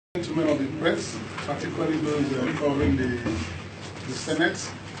gentlemen of the press, particularly those covering the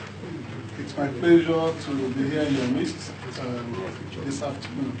Senate. It's my pleasure to be here in your midst this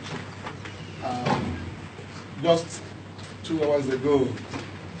afternoon. Just 2 hours ago,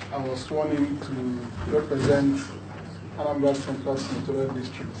 I was sworn in to represent Anambra Central Senatorial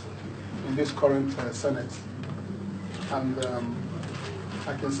District in this current Senate. And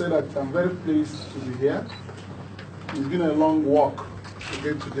I can say that I'm very pleased to be here. It's been a long walk to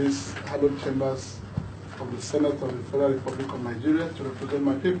get to these hallowed chambers of the Senate of the Federal Republic of Nigeria to represent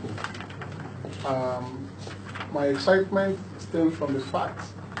my people. My excitement stems from the fact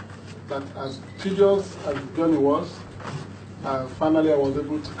that as tedious as the journey was, finally I was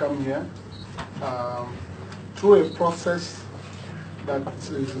able to come here through a process that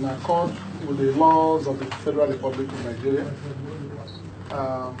is in accord with the laws of the Federal Republic of Nigeria.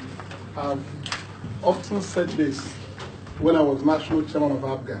 I've often said this when I was national chairman of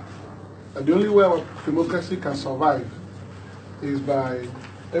ABGA, that the only way our democracy can survive is by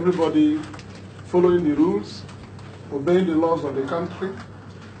everybody following the rules, obeying the laws of the country,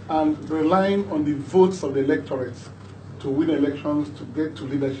 and relying on the votes of the electorate to win elections to get to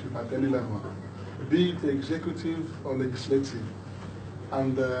leadership at any level, be it executive or legislative.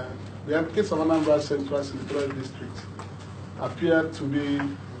 And the case of Anambra Central Senatorial District appeared to be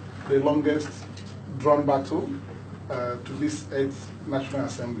the longest drawn battle to this 8th National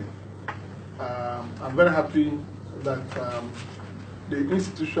Assembly. I'm very happy that the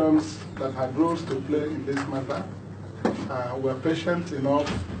institutions that had roles to play in this matter were patient enough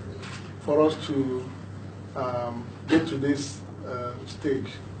for us to get to this stage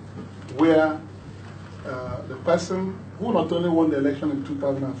where the person who not only won the election in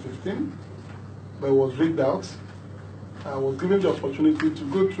 2015, but was rigged out, was given the opportunity to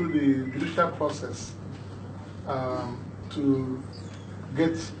go through the judicial process to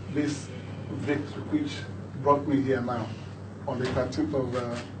get this victory, which brought me here now on the 13th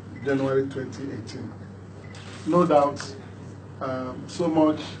of January 2018. No doubt, so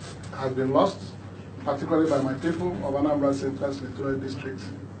much has been lost, particularly by my people of Anambra Central Senatorial District,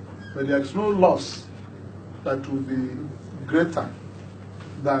 but there is no loss that will be greater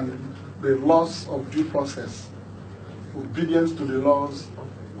than the loss of due process, obedience to the laws,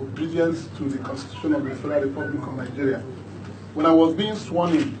 obedience to the Constitution of the Federal Republic of Nigeria. When I was being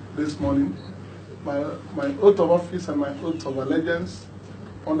sworn in this morning, my oath of office and my oath of allegiance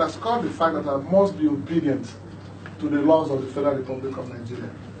underscored the fact that I must be obedient to the laws of the Federal Republic of Nigeria.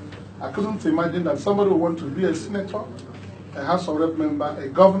 I couldn't imagine that somebody would want to be a senator, a House of Rep member, a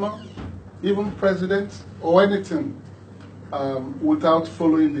governor, even president, or anything without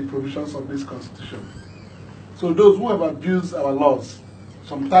following the provisions of this Constitution. So those who have abused our laws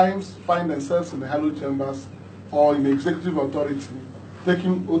sometimes find themselves in the hallowed chambers or in the executive authority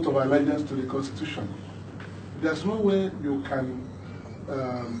taking oath of allegiance to the Constitution. There's no way you can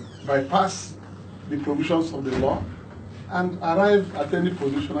bypass the provisions of the law and arrive at any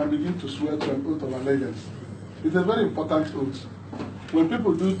position and begin to swear to an oath of allegiance. It's a very important oath. When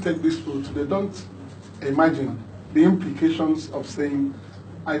people do take this oath, they don't imagine the implications of saying,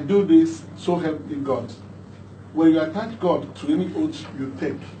 I do this, so help me God. When you attach God to any oath you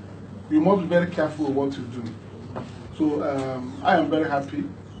take, you must be very careful with what you do. So I am very happy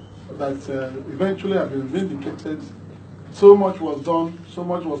that eventually I've been vindicated. So much was done, so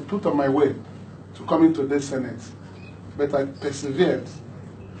much was put on my way to come into this Senate. But I persevered,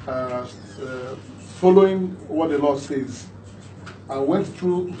 following what the law says. I went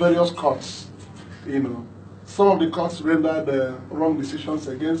through various courts. Some of the courts rendered wrong decisions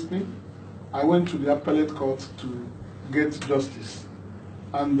against me. I went to the appellate court to get justice.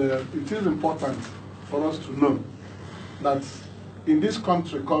 And it is important for us to know that in this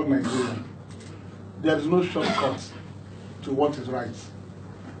country called Nigeria, there is no shortcut to what is right.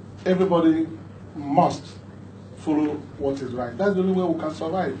 Everybody must follow what is right. That's the only way we can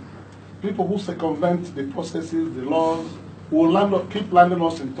survive. People who circumvent the processes, the laws, will keep landing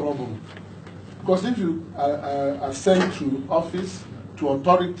us in trouble. Because if you are sent to office, to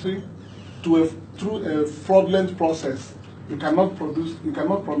authority, through a fraudulent process, you cannot promise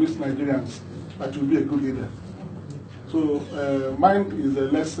Nigerians that you'll be a good leader. So mine is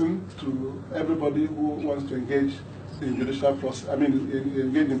a lesson to everybody who wants to engage in judicial process,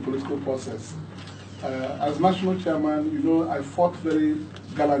 engage in political process. As national chairman, I fought very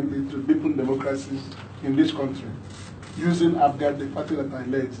gallantly to deepen democracy in this country, using ABGA, the party that I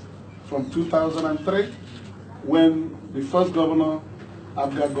led, from 2003, when the first governor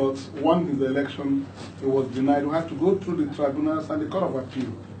ABGA won his election, he was denied. We had to go through the tribunals and the Court of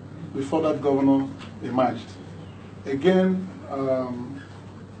Appeal before that governor emerged. Again,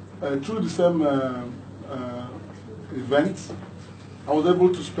 through the same event, I was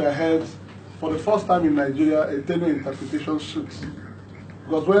able to spearhead, for the first time in Nigeria, a tenure interpretation suit.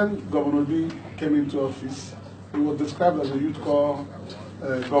 Because when Governor B came into office, he was described as a youth corps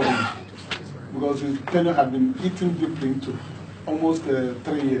governor, because his tenure had been eaten deeply into almost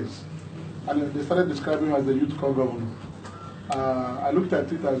 3 years. And they started describing him as the youth corps governor. I looked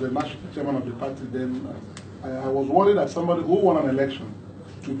at it as a national chairman of the party then. I was worried that somebody who won an election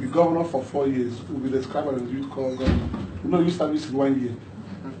to be governor for 4 years would be described as a youth corps governor. You know, you service in 1 year.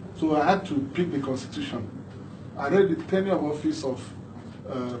 So I had to pick the constitution. I read the tenure of office of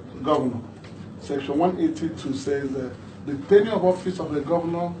governor. Section 182 says the tenure of office of the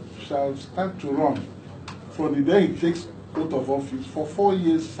governor shall start to run from the day he takes oath of office for 4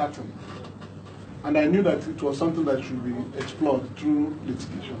 years certain. And I knew that it was something that should be explored through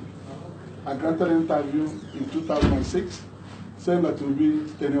litigation. I granted an interview in 2006, saying that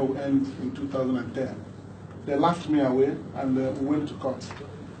tenure will end in 2010. They laughed me away, and we went to court.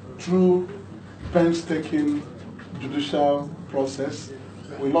 Through painstaking judicial process,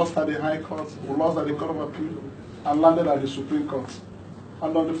 we lost at the High Court, we lost at the Court of Appeal, and landed at the Supreme Court.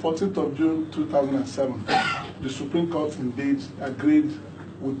 And on the 14th of June 2007, the Supreme Court indeed agreed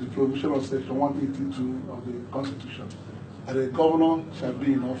with the provision of Section 182 of the Constitution, that a governor shall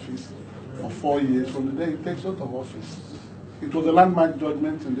be in office for 4 years from the day he takes oath of office. It was a landmark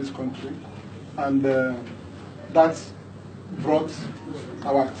judgment in this country, and that brought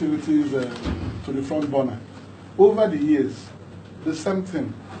our activities to the front burner. Over the years, the same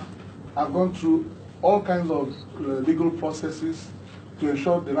thing. I've gone through all kinds of legal processes to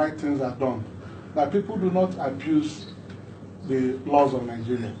ensure the right things are done, that people do not abuse the laws of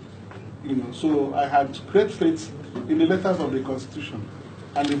Nigeria. You know, so I had great faith in the letters of the Constitution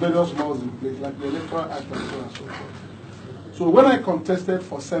and the various laws in place, like the Electoral Act and so on and so forth. So when I contested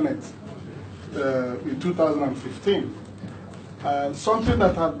for Senate in 2015, something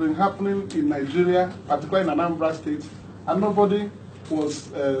that had been happening in Nigeria, particularly in Anambra State, and nobody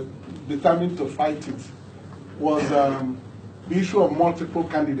was determined to fight it, was the issue of multiple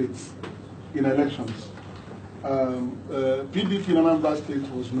candidates in elections. PDP in Anambra State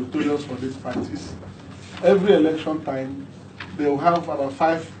was notorious for this practice. Every election time, they will have about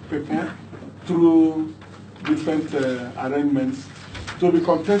 5 people through different arrangements to be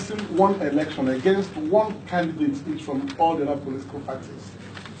contesting one election against one candidate each from all the other political parties.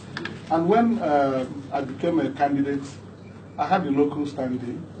 And when I became a candidate, I had the local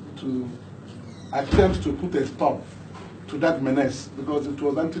standing to attempt to put a stop to that menace because it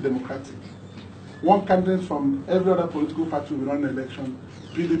was anti-democratic. One candidate from every other political party will be running an election.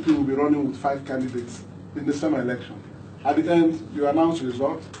 PDP will be running with 5 candidates in the same election. At the end, you announce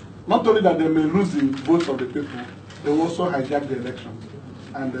results. Not only that they may lose the votes of the people, they will also hijack the election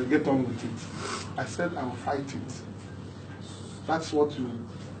and get on with it. I said I will fight it. That's what you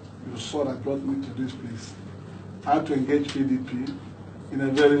saw that brought me to this place. I had to engage PDP in a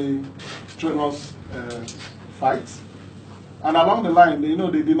very strenuous fight. And along the line, you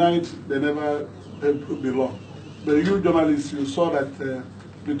know, they denied they never broke the law. But you journalists, you saw that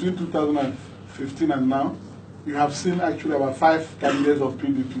between 2015 and now, you have seen actually about 5 candidates of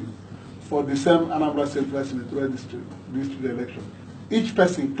PDP for the same Anambra Central Senatorial District election. Each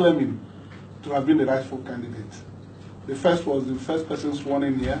person claiming to have been the rightful candidate. The first was the first person sworn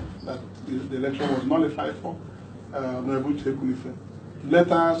in here that the election was nullified for,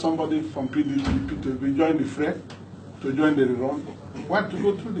 Later, somebody from PDP joined the fray, to join the rerun. We had to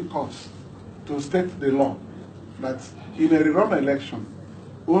go through the courts to state the law that in a rerun election,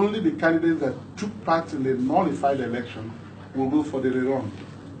 only the candidates that took part in the nullified election will go for the rerun.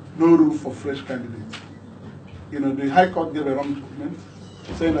 No room for fresh candidates. You know, the High Court gave a wrong judgment,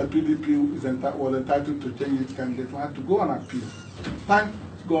 saying that PDP was entitled to change its candidate. We had to go on appeal. Thank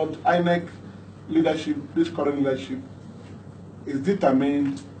God, INEC leadership, this current leadership, is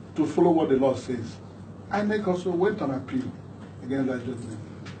determined to follow what the law says. INEC also went on appeal against that judgment.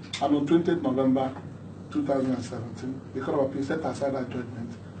 And on 20th November 2017, the Court of Appeal set aside that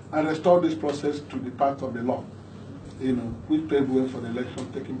judgment and restored this process to the part of the law, you know, which paved way for the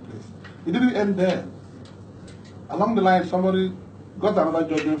election taking place. It didn't end there. Along the line, somebody got another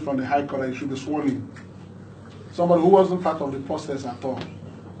judgment from the High Court that he should be sworn in. Somebody who wasn't part of the process at all.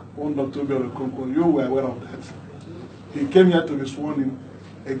 One Dr. Okonkwo, you were aware of that. He came here to be sworn in.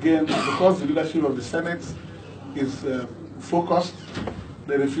 Again, because the leadership of the Senate is focused,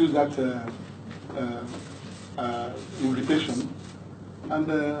 they refused that invitation,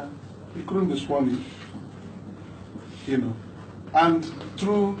 and he couldn't be sworn in. You know, and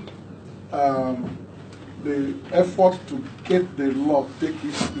through the effort to get the law take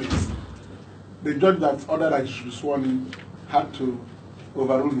its place. The judge that ordered I should be sworn in had to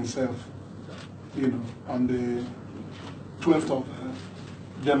overrule himself, on the 12th of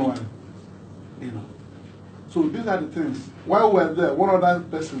January, So these are the things. While we were there, one other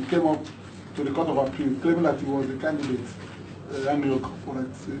person came up to the Court of Appeal claiming that he was the candidate.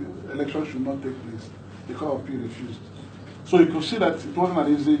 Election should not take place. The Court of Appeal refused. So you could see that it wasn't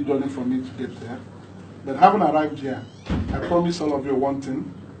an easy journey for me to get there. But having arrived here, I promise all of you one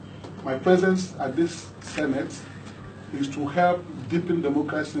thing. My presence at this Senate is to help deepen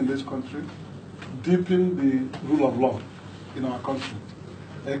democracy in this country, deepen the rule of law in our country.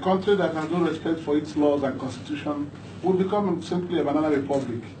 A country that has no respect for its laws and constitution will become simply a banana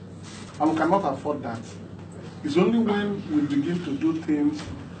republic. And we cannot afford that. It's only when we begin to do things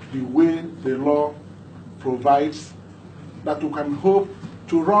the way the law provides that we can hope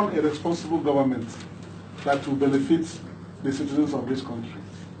to run a responsible government that will benefit the citizens of this country.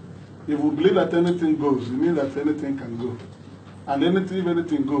 If we believe that anything goes, it means that anything can go. And if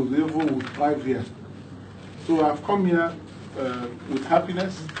anything goes, evil will thrive here. So I've come here with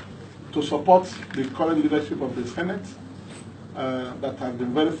happiness to support the current leadership of the Senate that have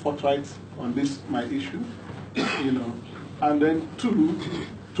been very forthright on this, my issue, and then two,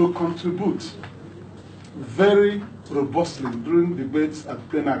 to contribute very robustly during debates at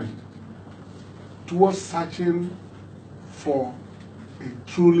plenary towards searching for a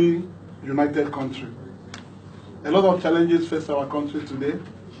truly united country. A lot of challenges face our country today.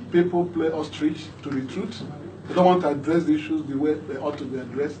 People play ostrich to the truth. They don't want to address the issues the way they ought to be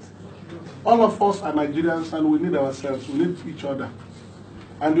addressed. All of us are Nigerians and we need ourselves, we need each other.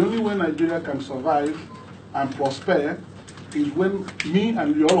 And the only way Nigeria can survive and prosper is when me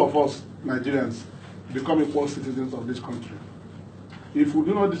and all of us Nigerians become equal citizens of this country. If we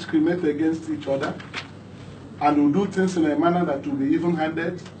do not discriminate against each other and we do things in a manner that will be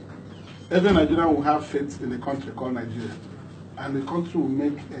even-handed, every Nigerian will have faith in a country called Nigeria, and the country will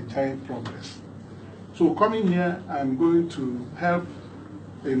make a giant progress. So coming here, I'm going to help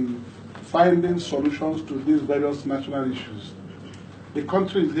in finding solutions to these various national issues. The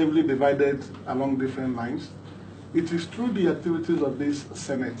country is heavily divided along different lines. It is through the activities of this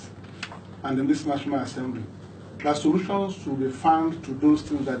Senate and in this National Assembly that solutions will be found to those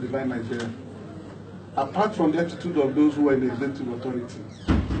things that divide Nigeria. Apart from the attitude of those who are in the executive authority,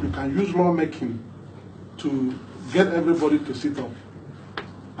 you can use lawmaking to get everybody to sit up.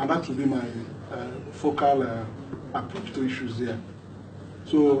 And that will be my focal approach to issues here.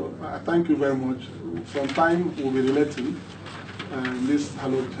 So I thank you very much. Some time we'll be relating in this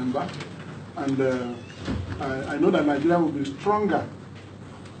hallowed chamber. And I know that Nigeria will be stronger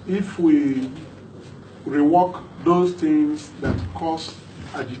if we rework those things that cause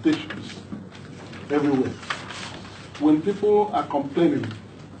agitations everywhere. When people are complaining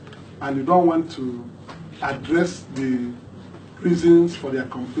and you don't want to address the reasons for their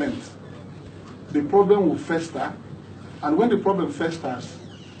complaints, the problem will fester, and when the problem festers,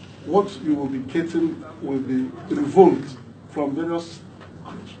 what you will be getting will be revolt from various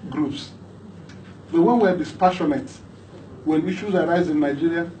groups. But when we're dispassionate, when issues arise in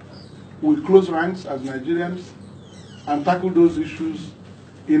Nigeria, we close ranks as Nigerians and tackle those issues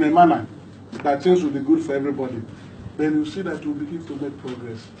in a manner that things will be good for everybody. Then you see that we'll begin to make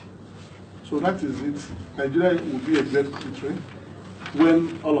progress. So that is it. Nigeria will be a great country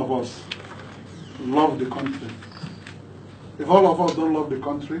when all of us love the country. If all of us don't love the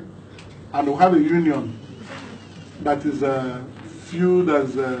country, and we have a union that is viewed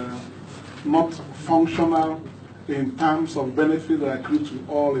as not functional in terms of benefit that accrue to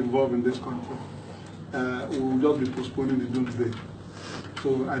all involved in this country, we will just be postponing the doomsday.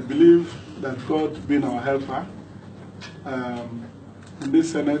 So I believe that God being our helper, in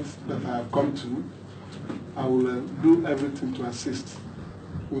this Senate that I have come to, I will do everything to assist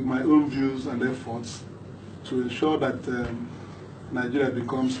with my own views and efforts to ensure that Nigeria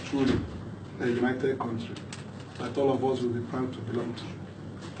becomes truly a united country that all of us will be proud to belong to.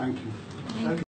 Thank you.